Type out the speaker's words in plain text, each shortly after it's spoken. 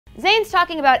Zayn's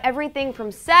talking about everything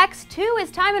from sex to his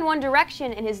time in One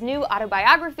Direction in his new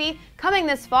autobiography coming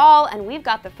this fall, and we've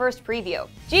got the first preview.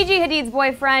 Gigi Hadid's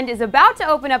boyfriend is about to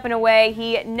open up in a way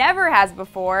he never has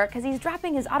before because he's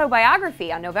dropping his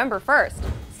autobiography on November 1st.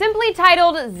 Simply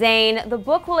titled Zayn, the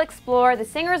book will explore the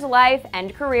singer's life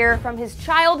and career from his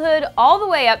childhood all the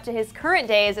way up to his current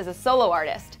days as a solo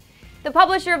artist. The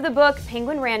publisher of the book,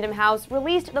 Penguin Random House,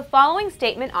 released the following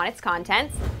statement on its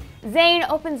contents. Zayn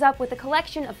opens up with a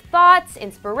collection of thoughts,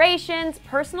 inspirations,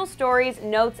 personal stories,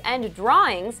 notes, and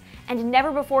drawings, and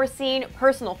never-before-seen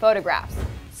personal photographs.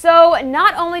 So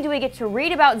not only do we get to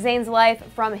read about Zayn's life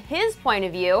from his point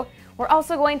of view, we're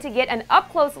also going to get an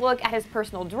up-close look at his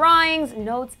personal drawings,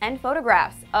 notes, and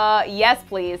photographs. Yes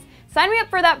please. Sign me up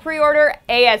for that pre-order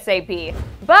ASAP.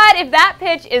 But if that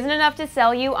pitch isn't enough to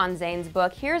sell you on Zayn's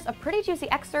book, here's a pretty juicy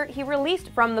excerpt he released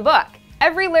from the book.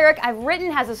 Every lyric I've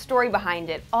written has a story behind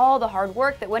it. All the hard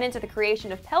work that went into the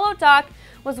creation of Pillow Talk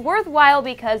was worthwhile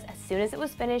because as soon as it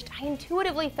was finished, I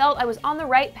intuitively felt I was on the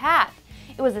right path.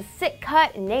 It was a sick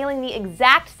cut, nailing the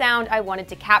exact sound I wanted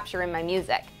to capture in my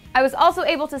music. I was also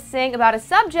able to sing about a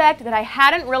subject that I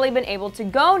hadn't really been able to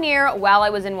go near while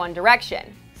I was in One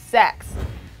Direction: sex.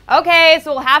 Okay,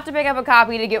 so we'll have to pick up a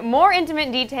copy to get more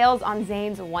intimate details on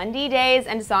Zayn's 1D days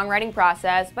and songwriting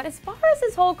process, but as far as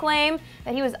his whole claim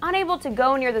that he was unable to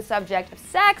go near the subject of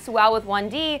sex while with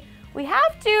 1D, we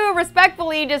have to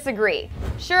respectfully disagree.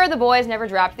 Sure, the boys never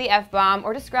dropped the F-bomb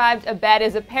or described a bed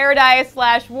as a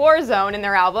paradise/war zone in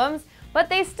their albums, but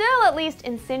they still at least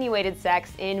insinuated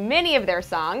sex in many of their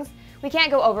songs. We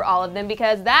can't go over all of them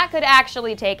because that could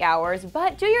actually take hours,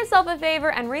 but do yourself a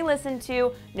favor and re-listen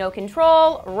to No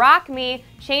Control, Rock Me,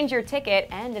 Change Your Ticket,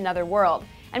 and Another World.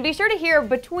 And be sure to hear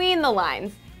between the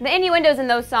lines. The innuendos in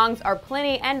those songs are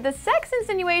plenty, and the sex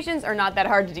insinuations are not that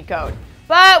hard to decode.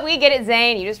 But we get it,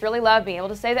 Zayn, you just really love being able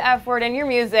to say the F word in your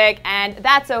music, and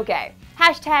that's okay.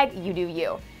 Hashtag you do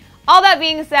you. All that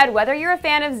being said, whether you're a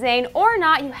fan of Zayn or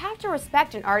not, you have to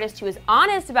respect an artist who is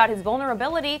honest about his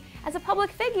vulnerability as a public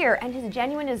figure and his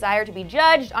genuine desire to be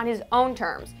judged on his own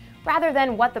terms, rather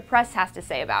than what the press has to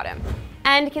say about him.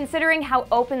 And considering how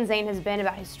open Zayn has been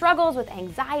about his struggles with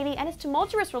anxiety and his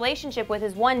tumultuous relationship with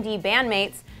his 1D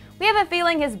bandmates, we have a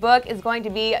feeling his book is going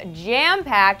to be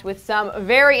jam-packed with some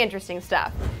very interesting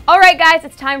stuff. Alright guys,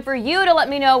 it's time for you to let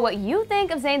me know what you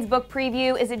think of Zayn's book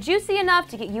preview. Is it juicy enough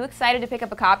to get you excited to pick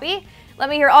up a copy? Let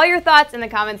me hear all your thoughts in the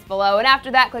comments below, and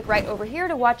after that, click right over here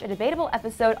to watch a debatable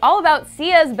episode all about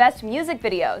Sia's best music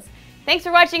videos. Thanks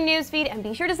for watching Newsfeed, and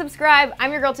be sure to subscribe.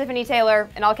 I'm your girl Tiffany Taylor,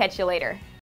 and I'll catch you later.